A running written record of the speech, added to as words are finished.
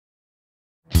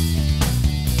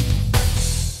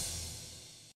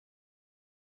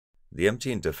The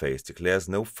empty interface declares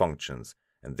no functions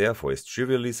and therefore is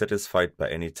trivially satisfied by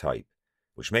any type,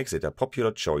 which makes it a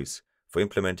popular choice for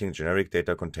implementing generic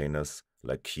data containers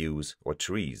like queues or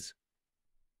trees.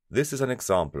 This is an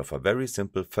example of a very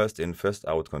simple first-in,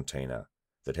 first-out container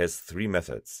that has three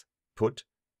methods: put,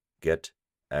 get,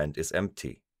 and is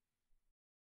empty.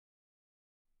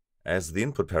 As the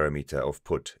input parameter of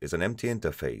put is an empty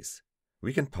interface,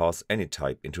 we can pass any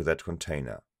type into that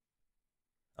container.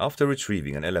 After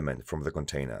retrieving an element from the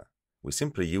container, we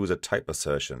simply use a type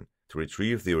assertion to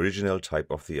retrieve the original type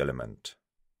of the element.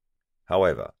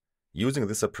 However, using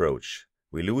this approach,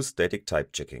 we lose static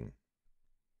type checking.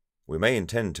 We may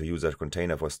intend to use that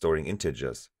container for storing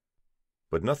integers,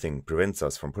 but nothing prevents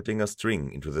us from putting a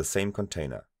string into the same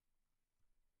container.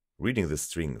 Reading this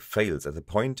string fails at the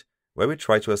point where we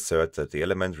try to assert that the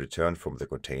element returned from the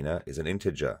container is an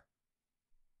integer.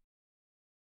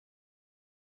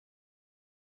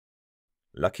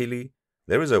 Luckily,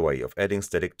 there is a way of adding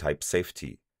static type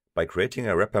safety by creating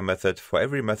a wrapper method for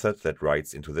every method that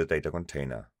writes into the data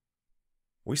container.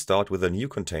 We start with a new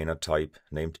container type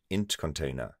named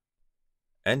int.Container,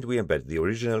 and we embed the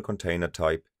original container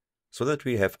type so that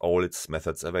we have all its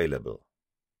methods available.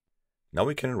 Now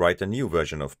we can write a new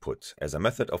version of put as a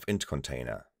method of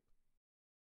int.Container.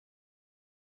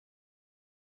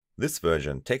 This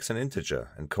version takes an integer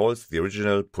and calls the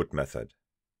original put method.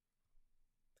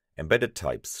 Embedded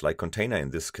types, like container in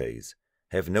this case,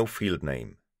 have no field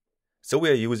name, so we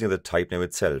are using the type name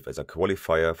itself as a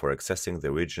qualifier for accessing the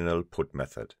original put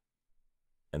method.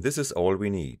 And this is all we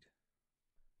need.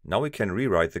 Now we can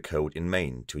rewrite the code in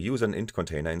main to use an int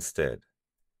container instead.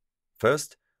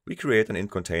 First, we create an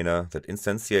int container that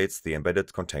instantiates the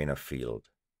embedded container field.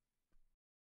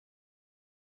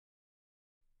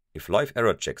 If live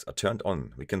error checks are turned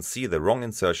on, we can see the wrong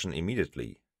insertion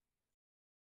immediately.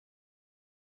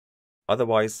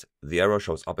 Otherwise, the error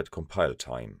shows up at compile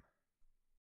time.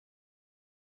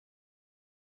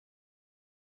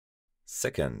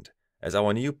 Second, as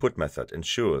our new put method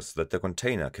ensures that the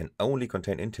container can only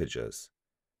contain integers,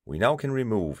 we now can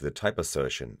remove the type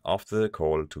assertion after the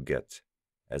call to get,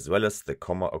 as well as the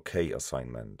OK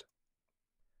assignment.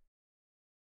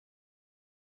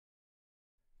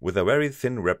 With a very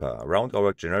thin wrapper around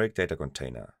our generic data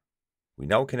container, we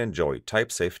now can enjoy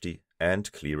type safety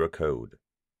and clearer code.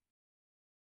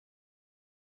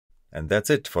 And that's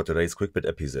it for today's QuickBit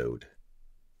episode.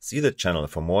 See the channel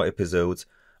for more episodes,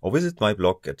 or visit my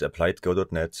blog at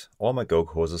appliedgo.net or my Go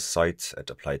courses site at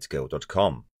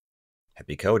appliedgo.com.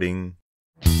 Happy coding!